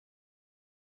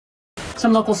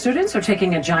Some local students are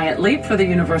taking a giant leap for the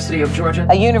University of Georgia.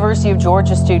 A University of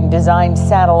Georgia student-designed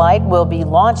satellite will be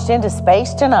launched into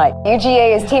space tonight.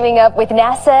 UGA is teaming up with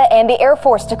NASA and the Air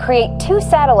Force to create 2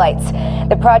 satellites.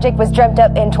 The project was dreamt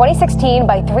up in 2016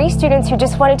 by 3 students who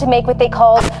just wanted to make what they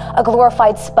called a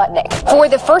glorified Sputnik. For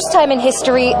the first time in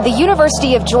history, the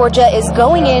University of Georgia is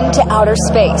going into outer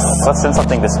space. Let's send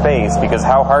something to space, because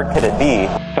how hard could it be?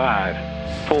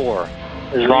 5, 4.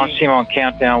 This is launch team on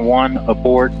countdown 1.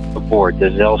 Abort.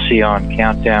 This is LC on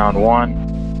countdown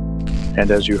 1.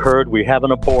 And as you heard, we have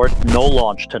an abort. No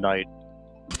launch tonight.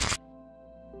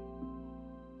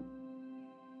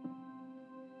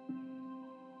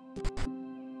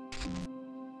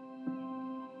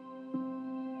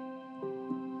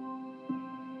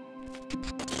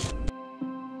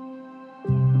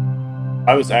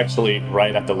 I was actually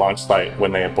right at the launch site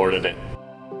when they aborted it.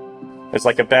 It's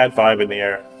like a bad vibe in the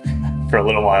air for a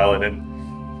little while, and then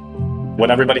when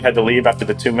everybody had to leave after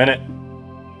the 2-minute,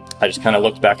 I just kind of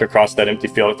looked back across that empty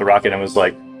field at the rocket and was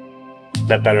like,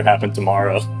 that better happen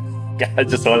tomorrow. I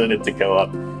just wanted it to go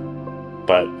up.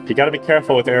 But you got to be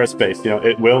careful with aerospace. You know,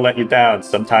 it will let you down.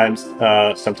 Sometimes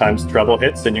trouble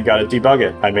hits and you got to debug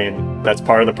it. I mean, that's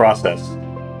part of the process.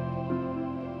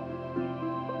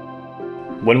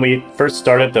 When we first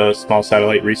started the Small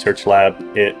Satellite Research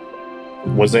Lab, it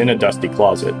was in a dusty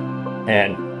closet.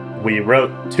 And we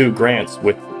wrote 2 grants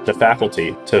with the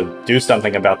faculty to do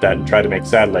something about that and try to make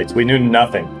satellites. We knew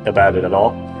nothing about it at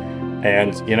all.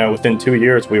 And, you know, within 2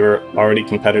 years, we were already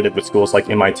competitive with schools like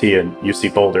MIT and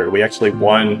UC Boulder. We actually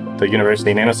won the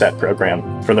University Nanosat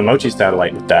program for the Mochi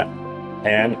satellite with that.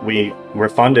 And we were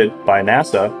funded by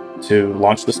NASA to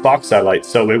launch the SPOC satellite.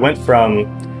 So we went from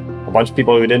a bunch of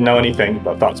people who didn't know anything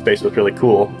but thought space was really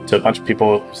cool to a bunch of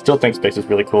people who still think space is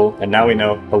really cool. And now we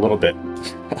know a little bit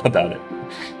about it.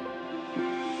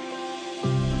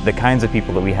 The kinds of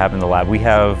people that we have in the lab, we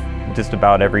have just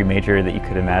about every major that you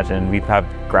could imagine. We have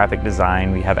graphic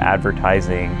design, we have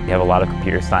advertising, we have a lot of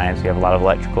computer science, we have a lot of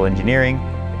electrical engineering.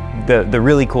 The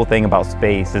really cool thing about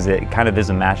space is it kind of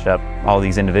is a mashup. All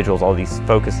these individuals, all these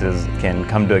focuses can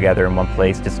come together in one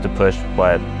place just to push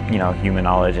what, you know, human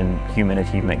knowledge and human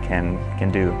achievement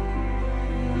can do.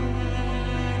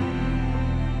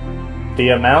 The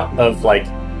amount of like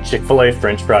Chick-fil-A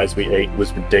French fries we ate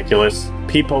was ridiculous.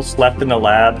 People slept in the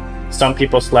lab. Some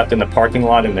people slept in the parking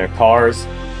lot in their cars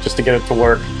just to get it to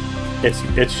work.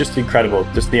 It's just incredible,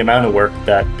 just the amount of work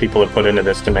that people have put into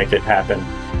this to make it happen.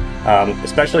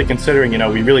 Especially considering, you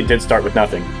know, we really did start with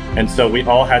nothing. And so we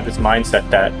all had this mindset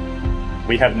that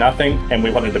we have nothing and we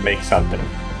wanted to make something.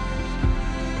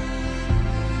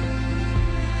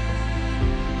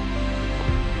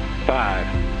 Five,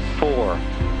 4,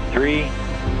 3,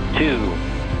 2,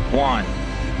 1.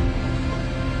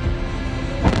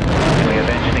 We have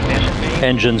engine ignition.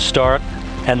 Engine start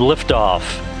and liftoff.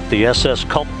 The SS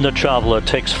Kalpana Chawla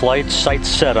takes flight, sights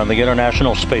set on the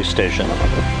International Space Station.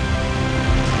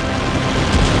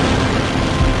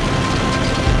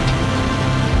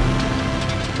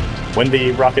 When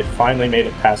the rocket finally made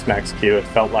it past Max Q, it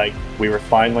felt like we were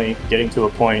finally getting to a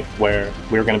point where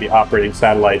we were going to be operating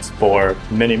satellites for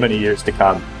many, many years to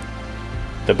come.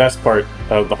 The best part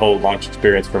of the whole launch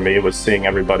experience for me was seeing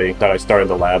everybody that I started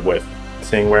the lab with,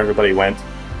 seeing where everybody went.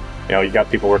 You know, you got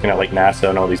people working at like NASA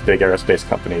and all these big aerospace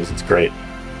companies. It's great.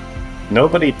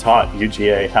 Nobody taught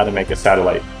UGA how to make a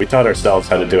satellite. We taught ourselves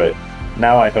how to do it.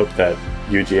 Now I hope that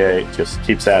UGA just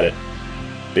keeps at it,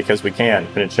 because we can,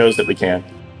 and it shows that we can.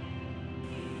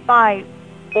 5,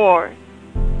 4,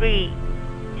 3,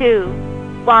 2,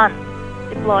 1,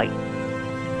 deploy.